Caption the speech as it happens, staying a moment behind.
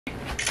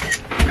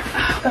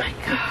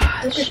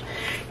gosh.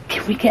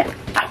 Can we get,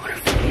 I want to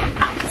film it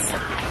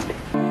outside.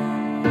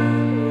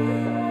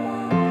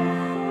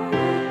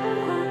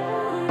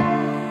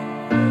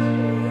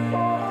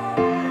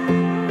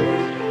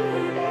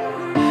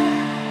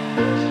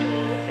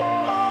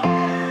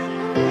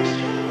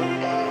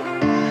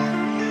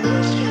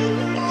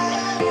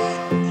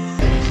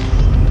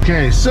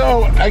 Okay,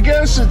 so I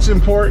guess it's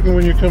important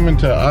when you're coming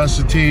to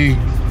Assateague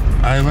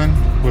Island.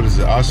 What is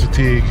it?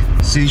 Assateague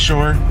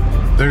Seashore.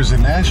 There's a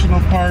national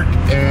park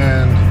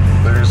and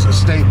there's a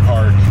state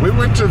park. We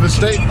went to the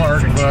state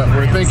park, but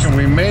we're thinking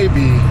we may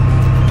be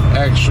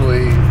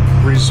actually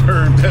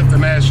reserved at the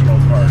national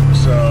park.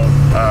 So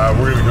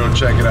we're gonna go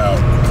check it out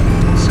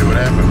and see what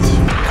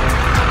happens.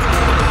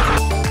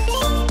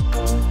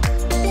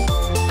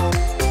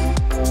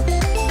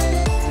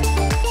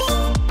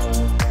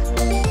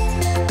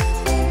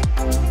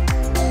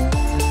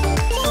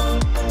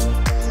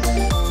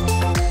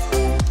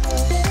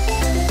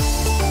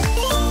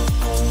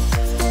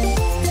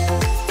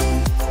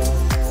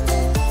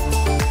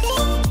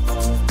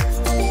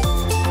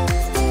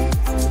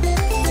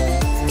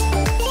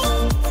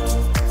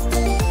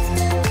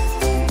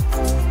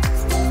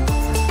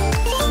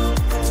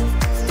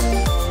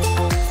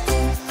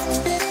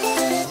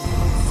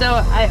 So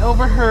I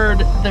overheard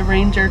the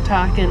ranger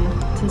talking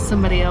to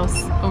somebody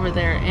else over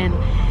there, and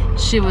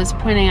she was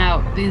pointing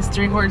out these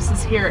 3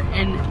 horses here,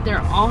 and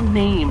they're all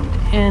named,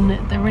 and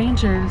the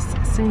rangers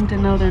seem to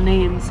know their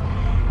names.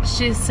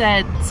 She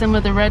said some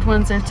of the red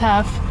ones are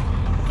tough,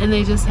 and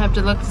they just have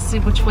to look to see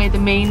which way the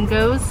mane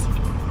goes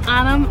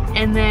on them,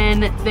 and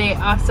then they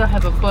also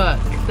have a book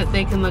that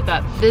they can look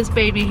up. This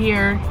baby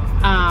here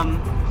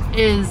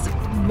is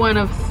one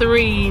of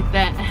 3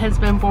 that has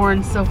been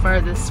born so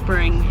far this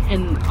spring,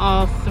 and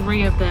all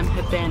 3 of them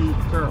have been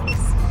girls,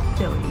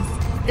 fillies.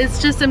 It's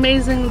just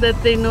amazing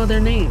that they know their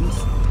names.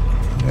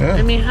 Yeah.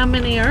 I mean, how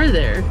many are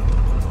there?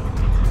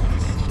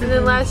 And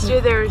then last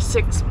year there were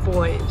 6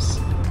 boys.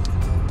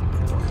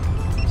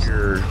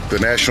 The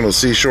National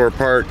Seashore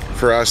Park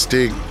for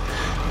Assateague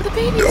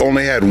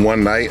only had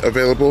 1 night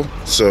available,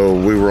 so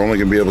we were only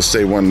gonna be able to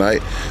stay 1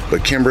 night,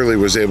 but Kimberly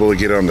was able to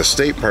get on the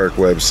state park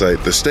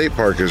website. The state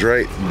park is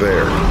right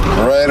there,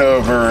 right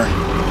over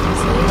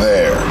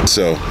there.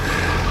 So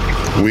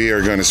we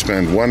are going to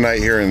spend 1 night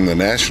here in the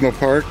national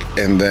park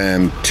and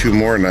then 2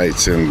 more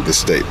nights in the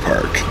state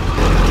park.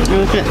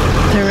 Okay,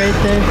 they're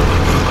right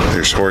there.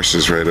 There's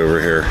horses right over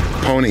here.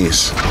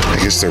 Ponies. I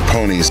guess they're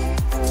ponies.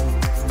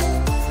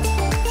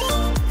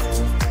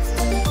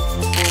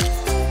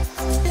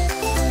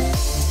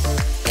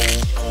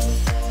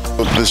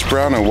 This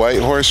brown and white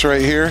horse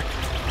right here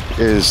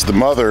is the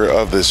mother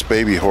of this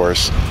baby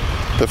horse.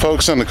 The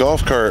folks on the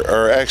golf cart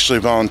are actually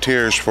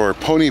volunteers for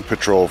Pony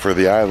Patrol for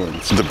the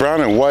islands. The brown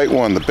and white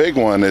one, the big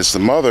one, is the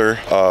mother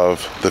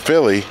of the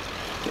filly,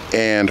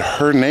 and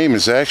her name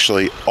is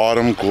actually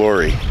Autumn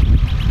Glory.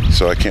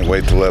 So I can't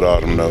wait to let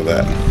Autumn know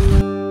that.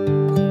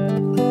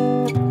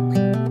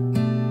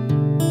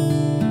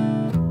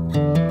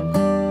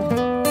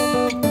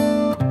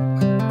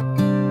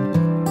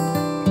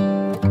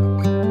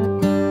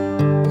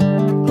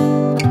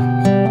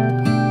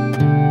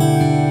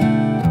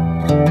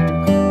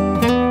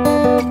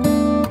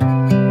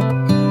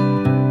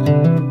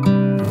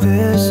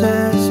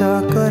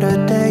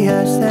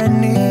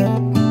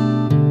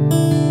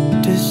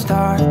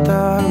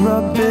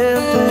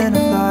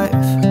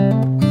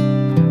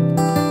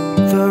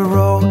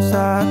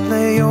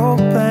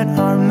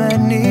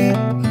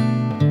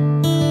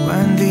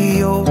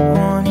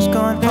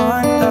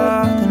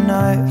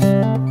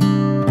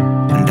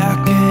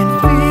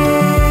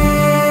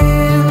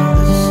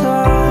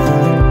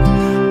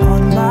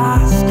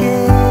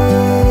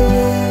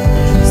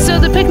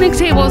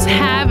 Tables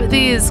have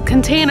these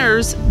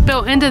containers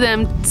built into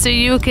them so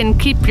you can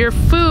keep your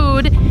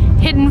food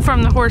hidden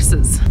from the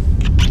horses. There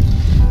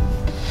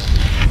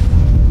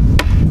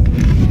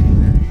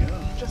you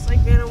go. Just like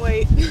Vanna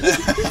White.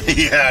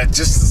 Yeah,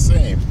 just the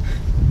same.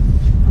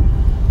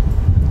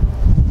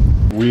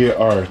 We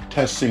are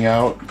testing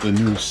out the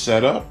new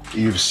setup.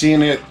 You've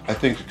seen it, I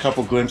think, a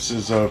couple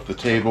glimpses of the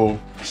table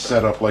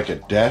set up like a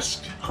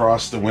desk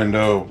across the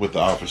window with the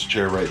office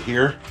chair right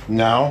here.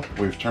 Now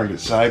we've turned it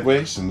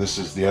sideways, and this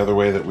is the other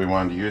way that we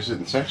wanted to use it.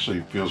 It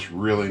actually feels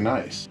really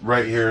nice.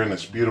 Right here in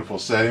this beautiful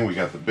setting, we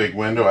got the big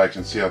window. I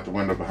can see out the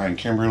window behind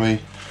Kimberly.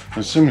 I'm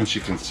assuming she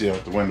can see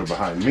out the window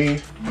behind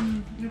me.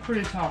 You're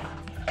pretty tall.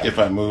 If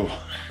I move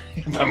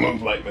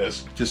like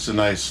this. Just a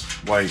nice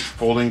white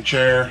folding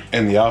chair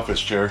and the office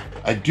chair.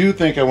 I do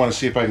think I want to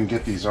see if I can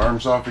get these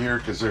arms off of here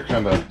because they're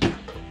kind of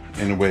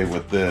in the way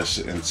with this,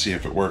 and see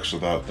if it works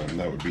without them.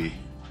 That would be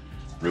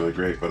really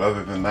great. But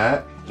other than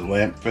that, the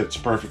lamp fits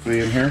perfectly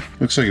in here.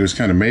 Looks like it was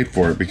kind of made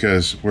for it,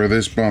 because where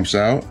this bumps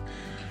out,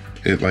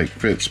 it like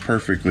fits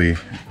perfectly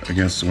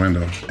against the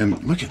window.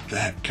 And look at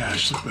that,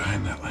 gosh, look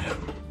behind that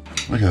lamp.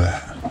 Look at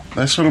that.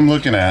 That's what I'm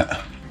looking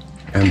at.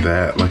 And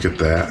that, look at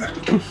that.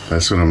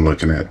 That's what I'm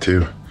looking at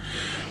too.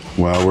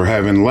 Well, we're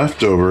having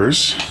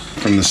leftovers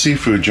from the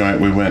seafood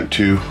joint we went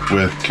to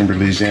with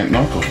Kimberly's aunt and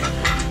uncle.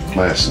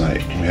 last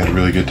night. We had a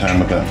really good time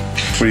with them.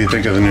 What do you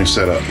think of the new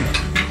setup?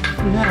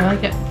 Yeah, I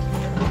like it.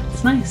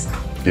 It's nice.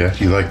 Yeah,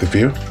 you like the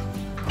view?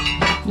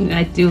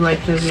 I do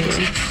like the view.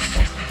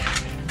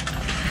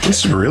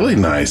 This is really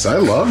nice. I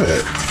love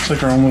it. It's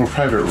like our own little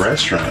private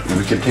restaurant, and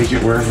we can take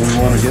it wherever we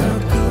want to go.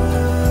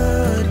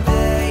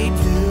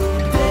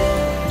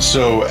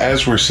 So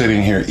as we're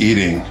sitting here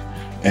eating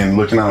and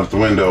looking out the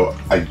window,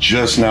 I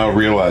just now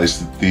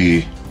realized that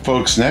the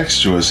folks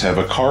next to us have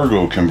a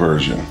cargo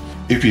conversion.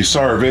 If you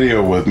saw our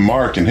video with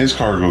Mark and his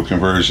cargo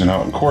conversion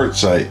out in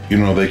Quartzsite, you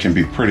know they can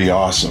be pretty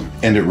awesome.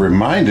 And it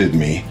reminded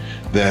me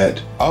that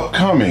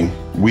upcoming,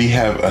 we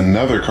have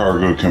another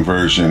cargo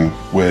conversion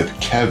with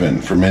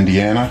Kevin from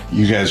Indiana.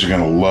 You guys are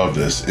gonna love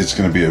this. It's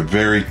gonna be a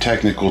very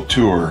technical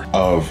tour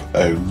of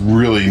a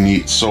really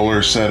neat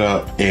solar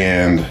setup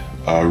and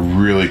a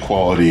really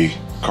quality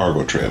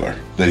cargo trailer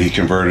that he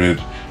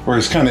converted, or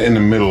is kind of in the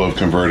middle of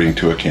converting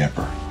to a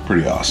camper.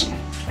 Pretty awesome.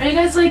 Are you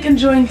guys like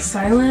enjoying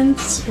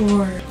silence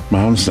or?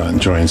 Mom's not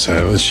enjoying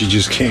silence. She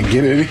just can't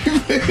get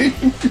anything.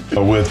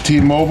 With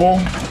T-Mobile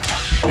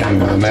in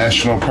the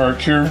national park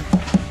here,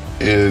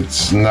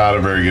 it's not a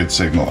very good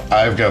signal.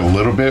 I've got a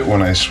little bit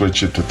when I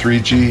switch it to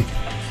 3G,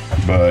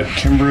 but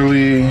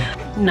Kimberly,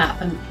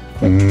 Nothing.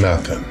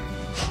 nothing.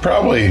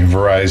 Probably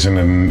Verizon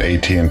and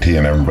AT&T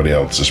and everybody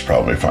else is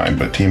probably fine,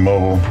 but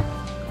T-Mobile,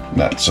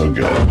 not so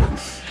good.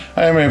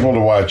 I am able to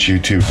watch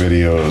YouTube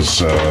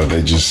videos.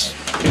 They just,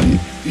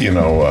 you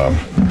know,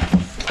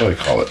 what do they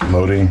call it?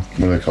 Loading? What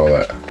do they call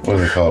that? What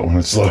do they call it when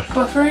it's loading?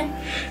 Buffering?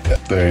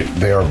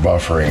 They are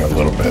buffering a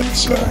little bit,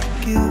 so.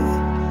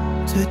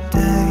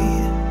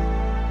 Today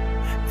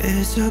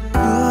is a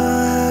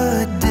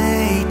good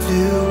day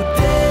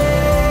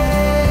today,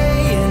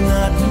 and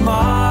not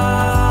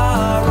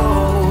tomorrow.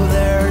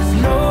 There's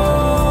no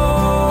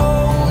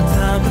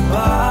time to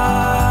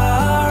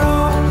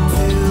borrow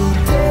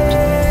today.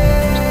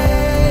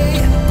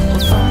 Well,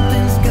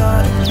 something's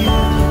got you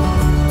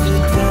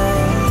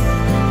today.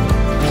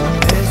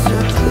 It's a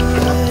good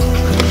day.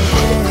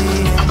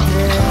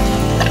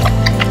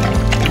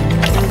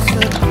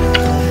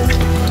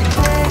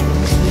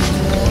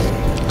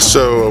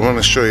 So I want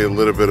to show you a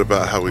little bit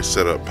about how we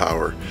set up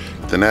power.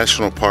 The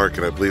national park,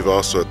 and I believe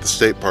also at the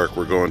state park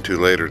we're going to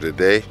later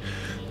today,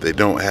 they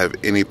don't have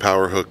any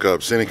power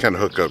hookups, any kind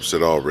of hookups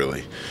at all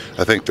really.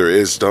 I think there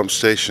is dump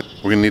station.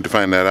 We're gonna need to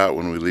find that out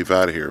when we leave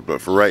out of here. But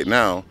for right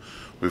now,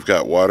 we've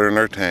got water in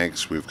our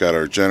tanks, we've got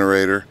our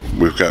generator,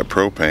 we've got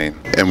propane,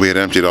 and we had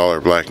emptied all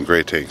our black and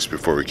gray tanks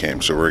before we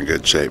came, so we're in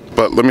good shape.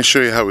 But let me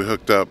show you how we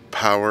hooked up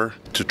power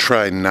to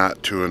try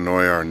not to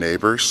annoy our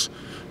neighbors.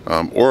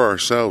 Or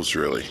ourselves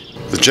really.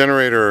 The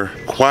generator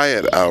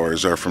quiet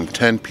hours are from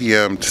 10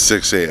 p.m. to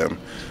 6 a.m.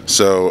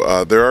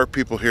 So there are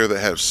people here that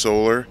have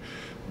solar.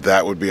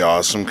 That would be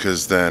awesome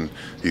because then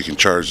you can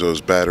charge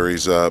those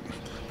batteries up,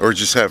 or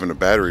just having a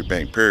battery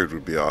bank period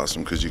would be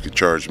awesome because you could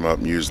charge them up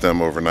and use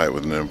them overnight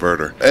with an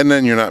inverter. And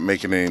then you're not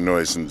making any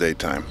noise in the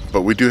daytime.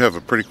 But we do have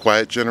a pretty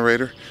quiet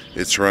generator.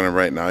 It's running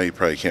right now. You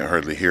probably can't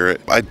hardly hear it.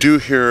 I do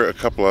hear a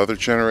couple other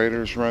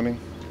generators running.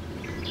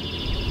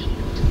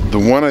 The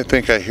one I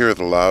think I hear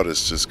the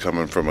loudest is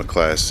coming from a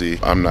Class C.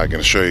 I'm not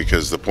going to show you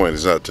because the point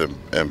is not to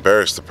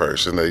embarrass the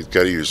person. They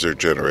got to use their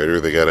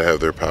generator. They got to have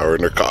their power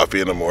and their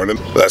coffee in the morning.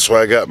 That's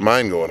why I got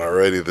mine going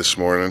already this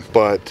morning.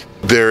 But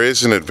there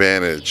is an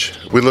advantage.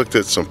 We looked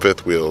at some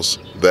fifth wheels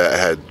that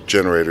had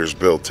generators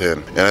built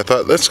in, and I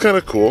thought that's kind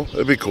of cool.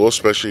 It'd be cool,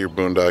 especially you're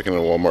boondocking in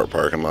a Walmart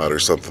parking lot or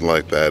something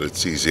like that.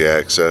 It's easy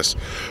access.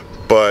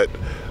 But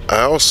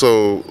I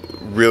also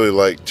really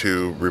like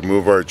to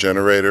remove our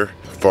generator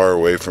far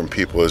away from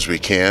people as we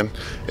can,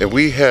 and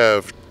we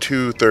have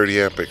two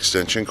 30 amp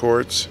extension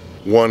cords,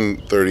 one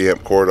 30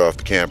 amp cord off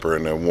the camper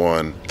and then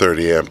one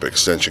 30 amp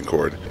extension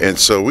cord, and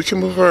so we can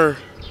move our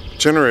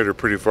generator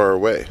pretty far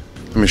away.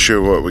 Let me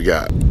show you what we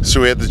got.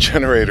 So we had the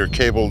generator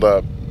cabled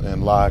up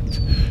and locked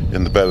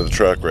in the bed of the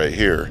truck right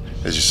here,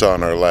 as you saw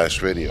in our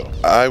last video.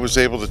 I was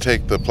able to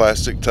take the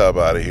plastic tub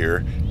out of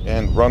here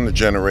and run the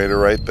generator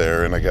right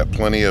there, and I got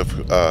plenty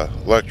of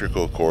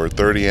electrical cord,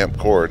 30 amp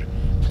cord,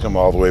 come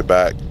all the way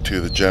back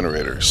to the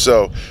generator.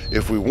 So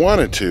if we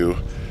wanted to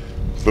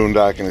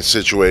boondock in a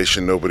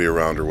situation, nobody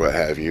around or what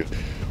have you,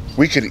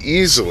 we could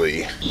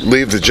easily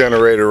leave the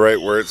generator right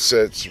where it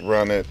sits,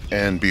 run it,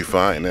 and be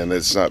fine, and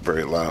it's not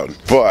very loud.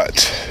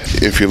 But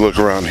if you look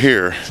around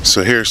here,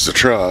 so here's the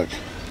truck,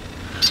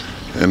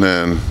 and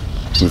then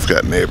we've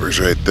got neighbors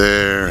right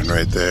there and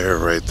right there,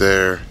 right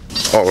there,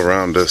 all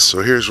around us.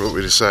 So here's what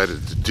we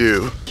decided to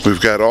do. We've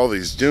got all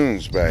these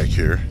dunes back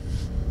here.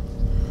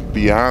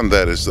 Beyond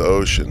that is the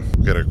ocean.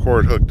 We've got our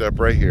cord hooked up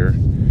right here,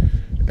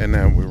 and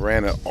then we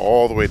ran it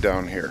all the way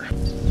down here.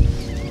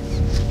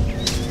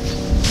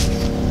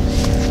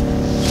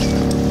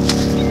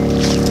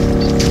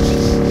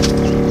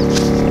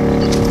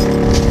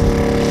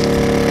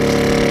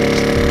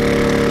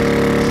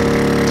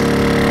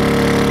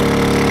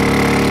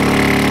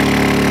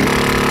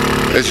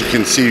 As you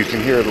can see, you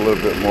can hear it a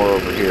little bit more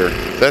over here.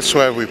 That's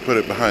why we put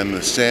it behind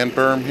the sand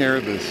berm here,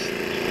 this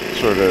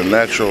sort of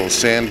natural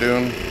sand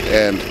dune.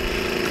 And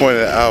point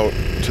it out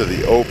to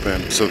the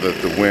open so that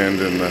the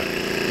wind and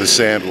the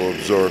sand will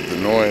absorb the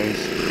noise.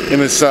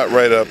 And it's not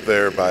right up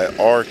there by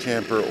our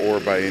camper or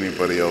by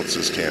anybody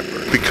else's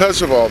camper.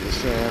 Because of all the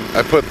sand,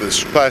 I put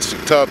this plastic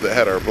tub that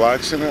had our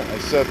blocks in it. I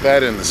set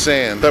that in the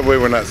sand. That way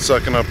we're not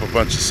sucking up a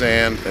bunch of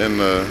sand in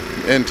the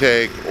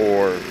intake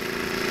or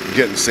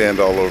getting sand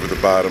all over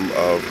the bottom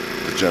of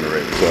the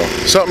generator. So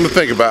something to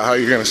think about how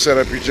you're going to set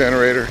up your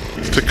generator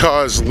to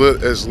cause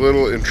as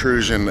little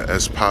intrusion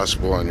as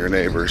possible on your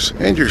neighbors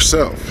and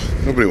yourself.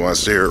 Nobody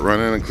wants to hear it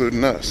running,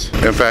 including us.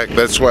 In fact,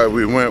 that's why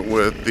we went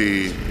with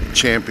the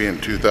Champion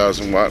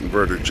 2000 watt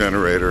inverter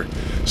generator,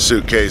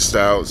 suitcase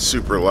style. It's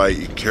super light,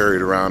 you can carry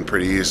it around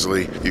pretty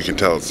easily. You can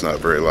tell it's not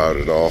very loud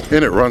at all,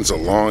 and it runs a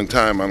long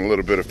time on a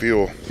little bit of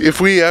fuel.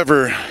 If we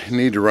ever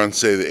need to run,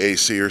 say, the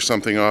AC or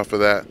something off of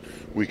that,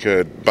 we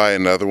could buy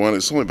another one.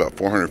 It's only about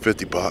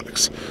 450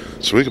 bucks.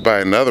 So we could buy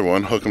another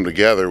one, hook them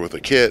together with a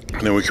kit,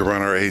 and then we could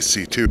run our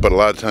AC too. But a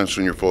lot of times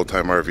when you're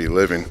full-time RV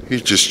living, you're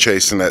just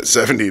chasing that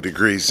 70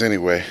 degrees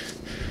anyway.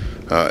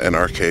 In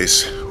our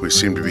case, we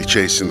seem to be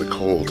chasing the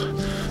cold.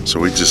 So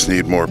we just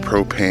need more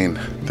propane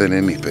than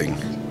anything.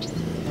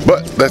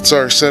 But that's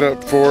our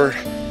setup for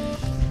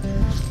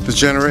the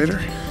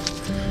generator.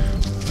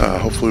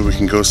 Hopefully we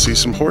can go see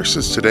some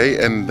horses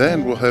today, and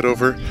then we'll head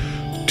over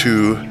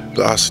to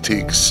the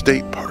Assateague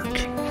State Park.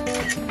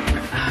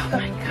 Oh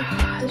my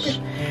gosh.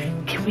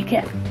 Can we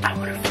get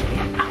out of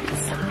here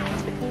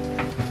outside?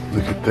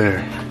 Look at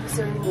there. Is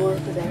there more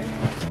over there?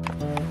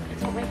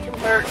 It's only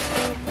convert.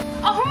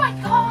 Oh my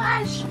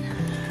gosh!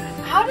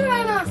 How did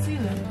I not see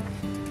them?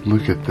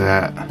 Look at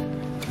that.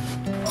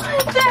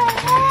 What the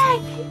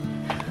heck?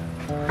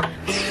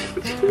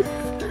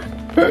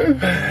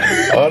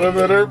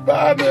 Automator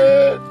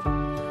bonnet!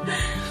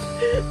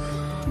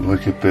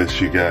 Look at this,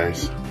 you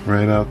guys.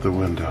 Right out the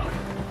window.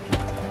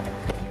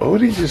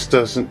 Odie just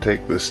doesn't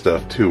take this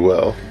stuff too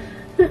well.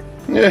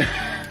 Yeah,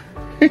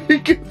 he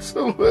gets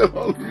a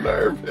little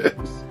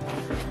nervous.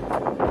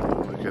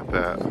 Look at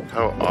that.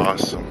 How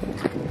awesome.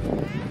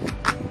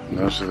 And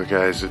those are the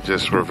guys that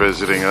just were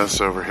visiting us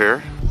over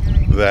here.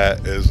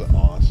 That is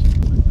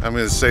awesome. I'm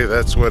going to say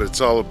that's what it's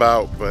all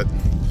about, but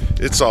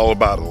it's all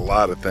about a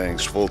lot of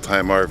things.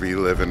 Full-time RV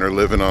living or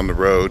living on the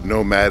road,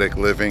 nomadic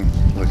living.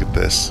 Look at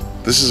this.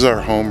 This is our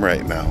home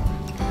right now.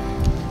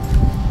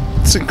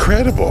 It's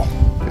incredible.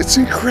 It's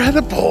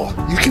incredible.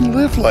 You can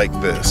live like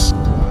this.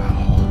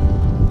 Wow.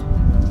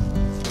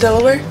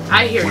 Delaware?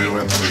 I hear We you.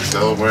 went through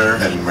Delaware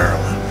and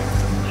Maryland.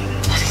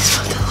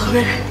 How do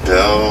you spell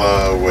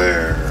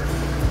Delaware?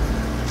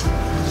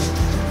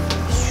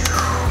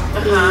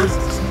 Delaware.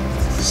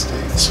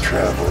 States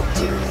traveled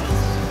through.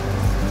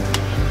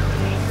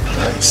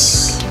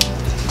 Nice.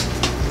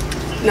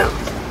 No.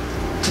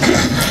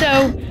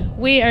 So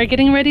we are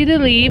getting ready to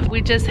leave.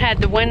 We just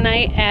had the one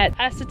night at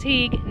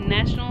Assateague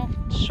National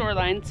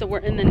Shoreline, so we're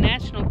in the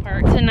national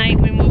park. Tonight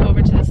we move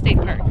over to the state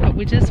park, but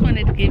we just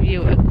wanted to give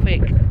you a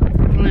quick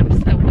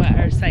glimpse of what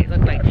our site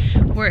looked like.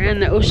 We're in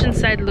the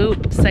Oceanside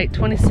Loop, site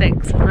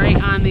 26,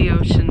 right on the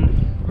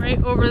ocean.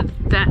 Right over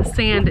that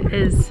sand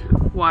is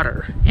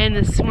water. And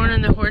this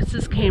morning the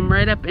horses came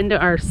right up into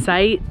our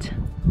site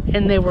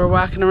and they were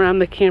walking around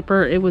the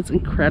camper. It was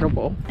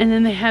incredible. And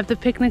then they have the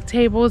picnic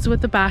tables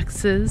with the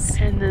boxes,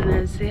 and then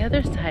there's the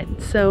other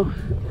side. So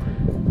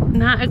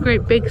not a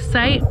great big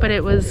site, but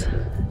it was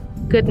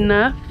good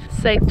enough.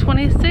 Site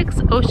 26,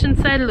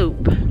 Oceanside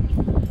Loop.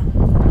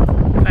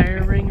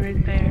 Fire ring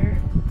right there.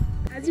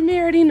 As you may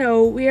already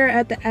know, we are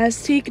at the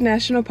Assateague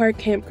National Park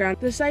campground.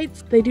 The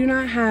sites, they do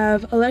not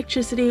have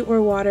electricity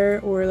or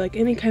water or like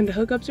any kind of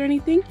hookups or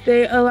anything.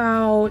 They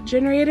allow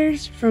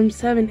generators from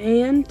 7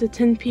 a.m. to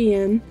 10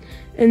 p.m.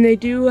 and they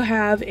do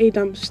have a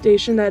dump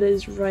station that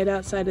is right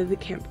outside of the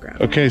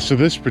campground. Okay, so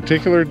this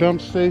particular dump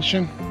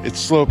station, it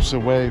slopes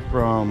away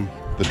from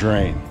the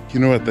drain. You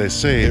know what they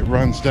say, it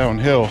runs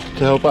downhill. To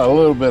help out a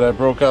little bit, I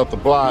broke out the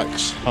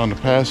blocks on the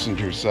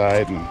passenger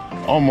side and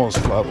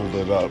almost leveled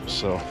it up,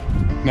 so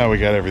now we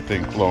got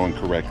everything flowing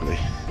correctly.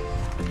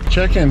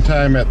 Check-in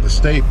time at the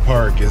state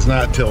park is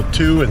not till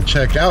 2, and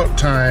check-out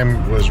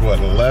time was what,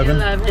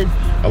 11?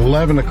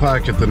 11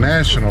 o'clock at the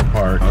national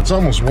park. It's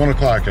almost 1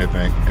 o'clock, I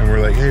think, and we're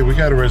like, hey, we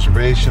got a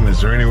reservation,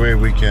 is there any way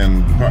we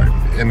can park?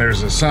 And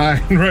there's a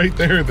sign right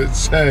there that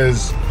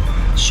says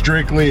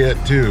strictly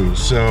at 2.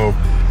 So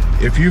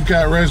if you've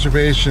got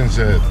reservations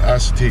at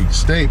Assateague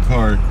State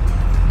Park,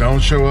 don't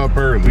show up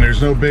early.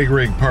 There's no big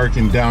rig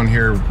parking down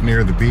here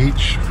near the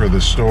beach for the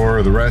store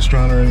or the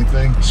restaurant or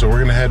anything. So we're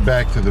gonna head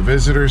back to the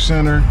visitor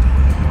center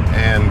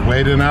and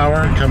wait an hour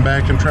and come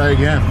back and try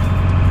again.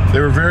 They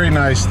were very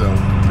nice though,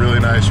 really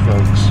nice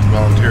folks,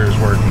 volunteers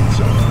working,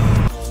 so.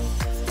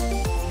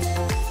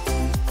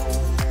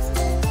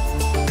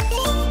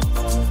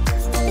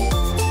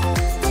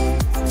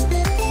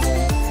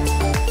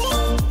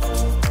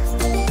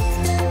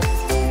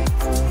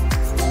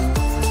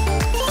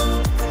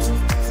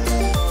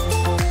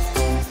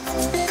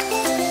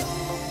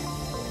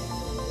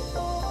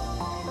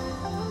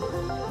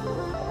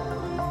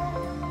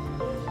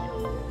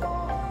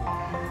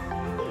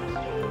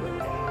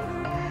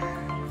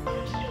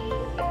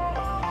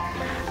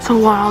 a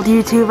wild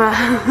YouTuber.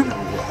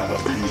 Wow,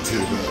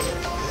 YouTuber.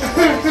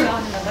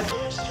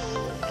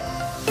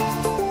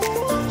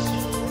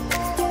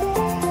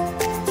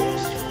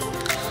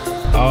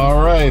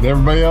 All right,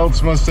 everybody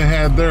else must have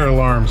had their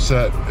alarm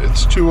set.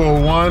 It's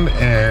 2:01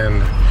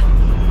 and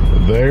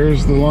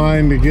there's the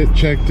line to get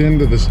checked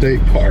into the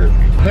state park.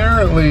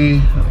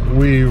 Apparently,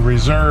 we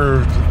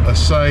reserved a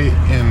site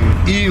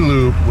in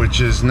E-Loop,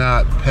 which is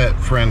not pet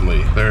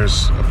friendly.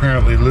 There's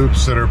apparently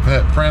loops that are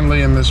pet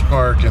friendly in this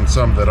park and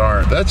some that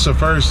aren't. That's the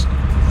first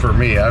for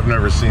me. I've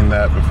never seen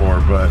that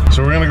before, but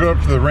so we're gonna go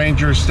up to the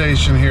ranger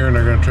station here and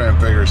they're gonna try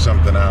and figure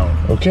something out.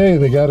 Okay,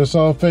 they got us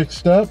all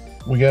fixed up.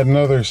 We got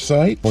another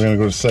site. We're gonna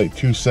go to site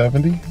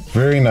 270.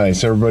 Very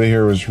nice. Everybody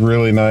here was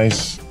really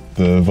nice.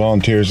 The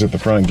volunteers at the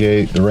front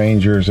gate, the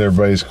rangers,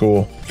 everybody's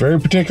cool. Very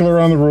particular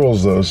on the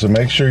rules though, so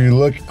make sure you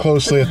look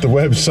closely at the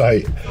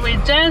website. We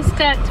just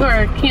got to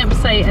our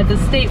campsite at the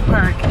state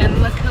park and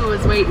look who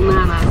was waiting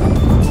on us. We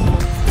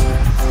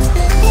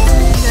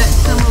got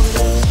some over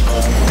there.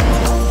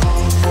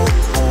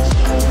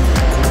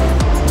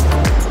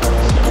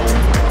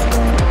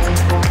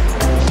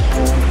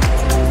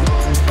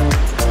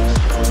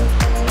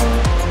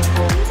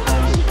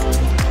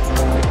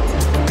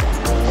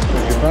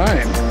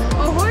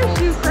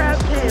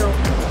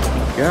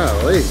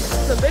 Golly.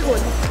 It's a big one.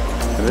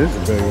 It is a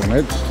big one.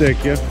 It'd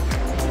stick you.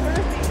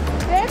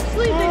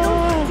 Actually, they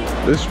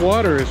don't. This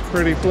water is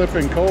pretty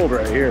flipping cold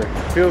right here.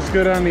 Feels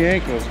good on the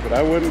ankles, but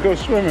I wouldn't go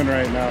swimming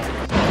right now.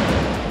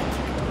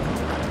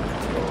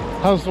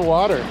 How's the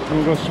water? Can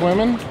we go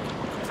swimming?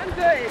 I'm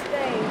good,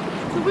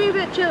 thanks. It's a wee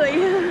bit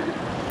chilly.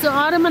 So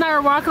Autumn and I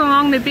were walking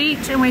along the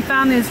beach and we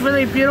found these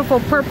really beautiful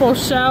purple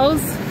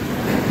shells.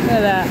 Look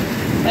at that.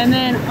 And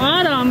then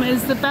Autumn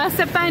is the best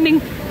at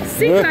finding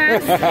sea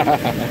glass.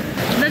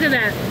 Look at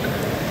that.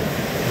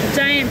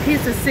 Giant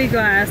piece of sea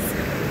glass.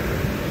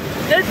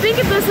 I think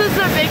this is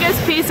the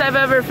biggest piece I've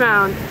ever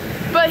found.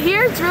 But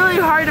here it's really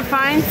hard to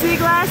find sea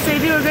glass. They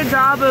do a good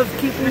job of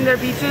keeping their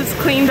beaches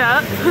cleaned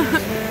up.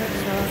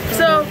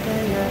 So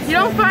you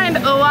don't find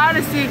a lot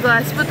of sea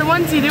glass, but the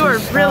ones you do are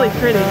really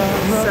pretty.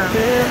 So.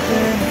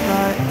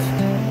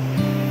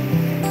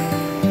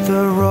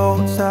 The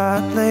roads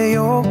that lay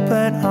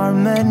open are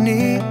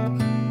many.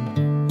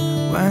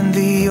 When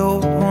the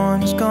old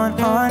one's gone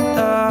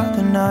under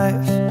the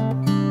knife,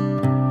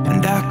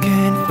 and I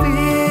can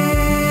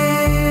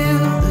feel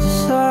the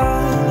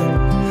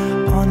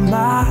sun on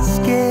my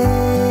skin,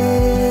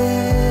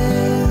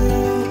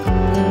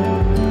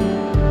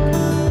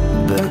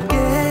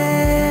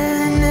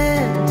 beginning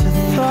to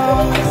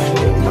thaw.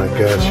 Oh my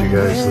gosh, you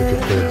guys, look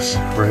at this.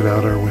 Right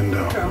out our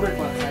window.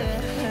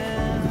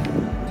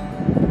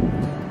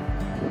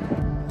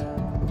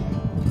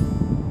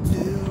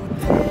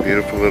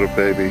 Beautiful little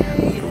baby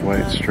with a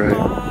white stripe,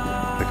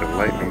 like a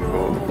lightning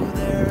bolt.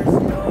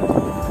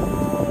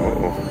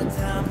 Uh-oh.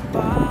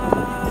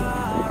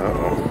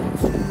 Uh-oh.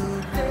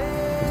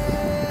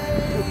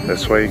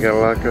 That's why you gotta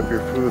lock up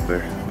your food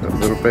there. That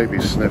little baby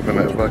sniffing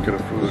that bucket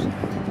of food.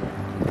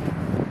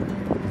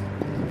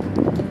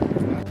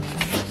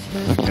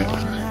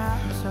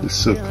 It's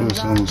so close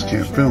I almost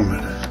can't film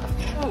it.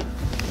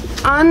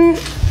 On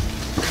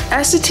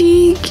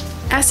Assateague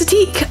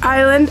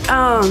Island,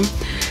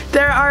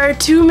 there are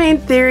two main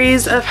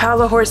theories of how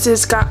the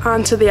horses got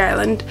onto the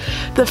island.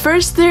 The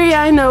first theory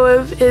I know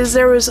of is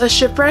there was a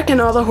shipwreck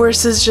and all the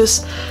horses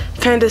just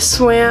kind of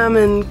swam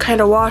and kind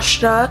of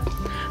washed up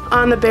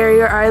on the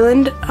barrier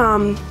island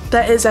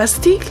that is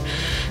Assateague.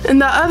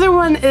 And the other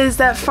one is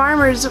that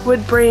farmers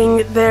would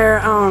bring their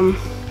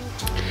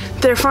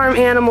farm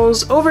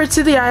animals over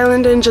to the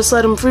island and just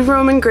let them free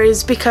roam and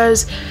graze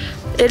because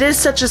it is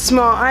such a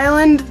small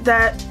island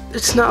that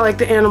it's not like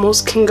the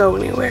animals can go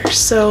anywhere.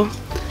 So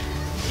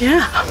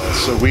yeah.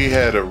 So we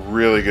had a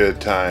really good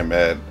time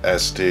at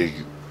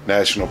Assateague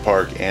National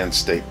Park and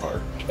State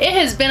Park. It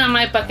has been on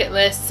my bucket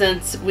list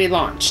since we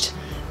launched.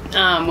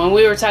 When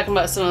we were talking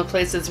about some of the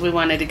places we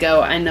wanted to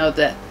go, I know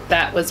that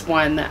that was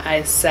one that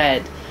I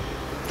said,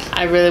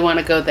 I really want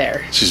to go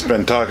there. She's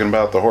been talking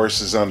about the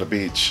horses on the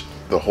beach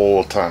the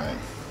whole time.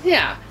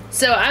 Yeah,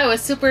 so I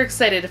was super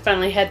excited to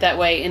finally head that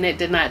way and it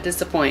did not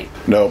disappoint.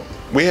 No,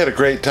 we had a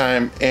great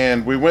time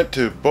and we went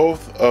to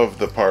both of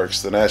the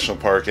parks, the National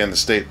Park and the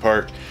State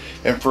Park.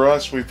 And for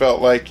us, we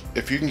felt like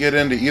if you can get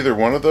into either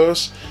one of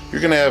those, you're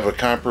going to have a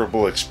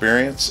comparable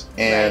experience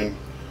and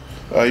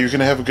you're going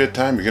to have a good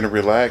time. You're going to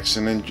relax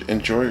and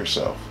enjoy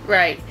yourself.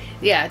 Right.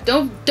 Yeah.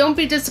 Don't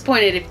be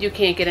disappointed if you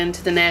can't get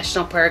into the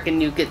national park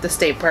and you get the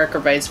state park or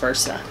vice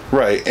versa.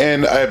 Right.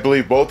 And I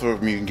believe both of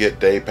them you can get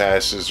day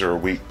passes or a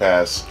week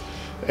pass.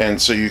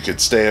 And so you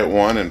could stay at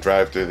one and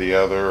drive to the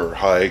other or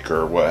hike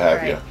or what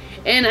have you.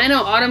 And I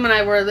know Autumn and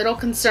I were a little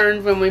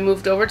concerned when we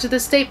moved over to the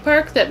state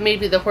park that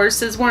maybe the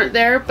horses weren't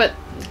there, but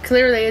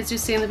clearly, as you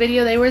see in the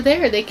video, they were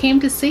there. They came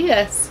to see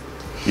us.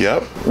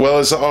 Yep. Well,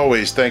 as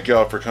always, thank you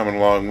all for coming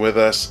along with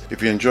us.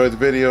 If you enjoyed the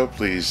video,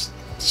 please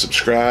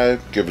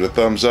subscribe, give it a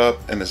thumbs up,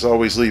 and as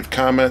always, leave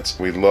comments.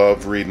 We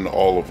love reading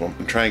all of them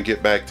and try and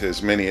get back to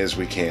as many as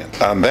we can.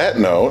 On that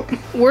note,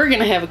 we're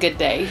gonna have a good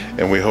day.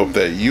 And we hope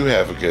that you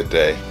have a good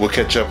day. We'll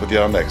catch up with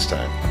y'all next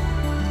time.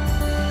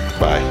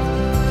 Bye.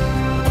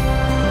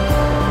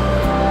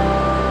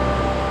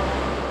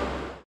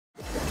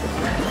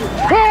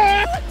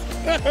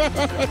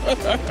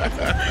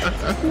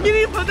 Can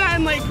you put that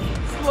in like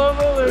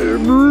slow-mo?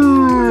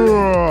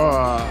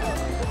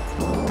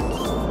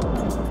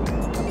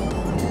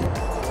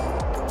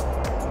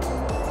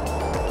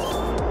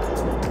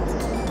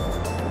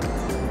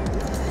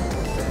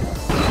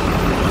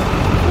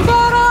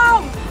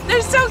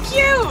 They're so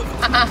cute!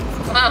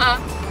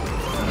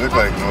 They look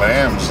like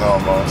lambs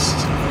almost.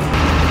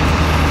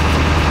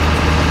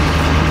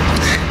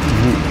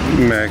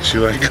 Max,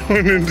 you like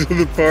going into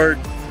the park?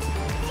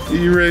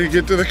 You ready to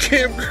get to the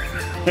campground?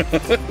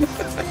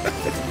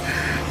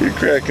 You're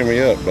cracking me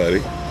up,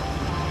 buddy.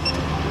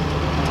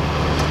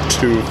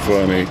 Too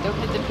funny. Don't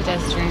hit the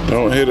pedestrian.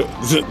 Don't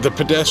hit the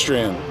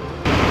pedestrian.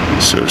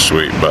 So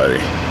sweet, buddy.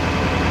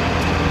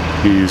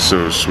 He's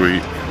so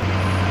sweet.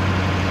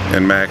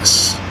 And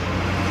Max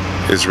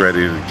is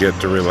ready to get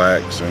to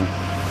relaxing,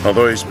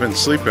 although he's been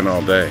sleeping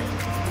all day.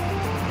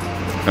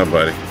 Huh,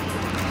 buddy?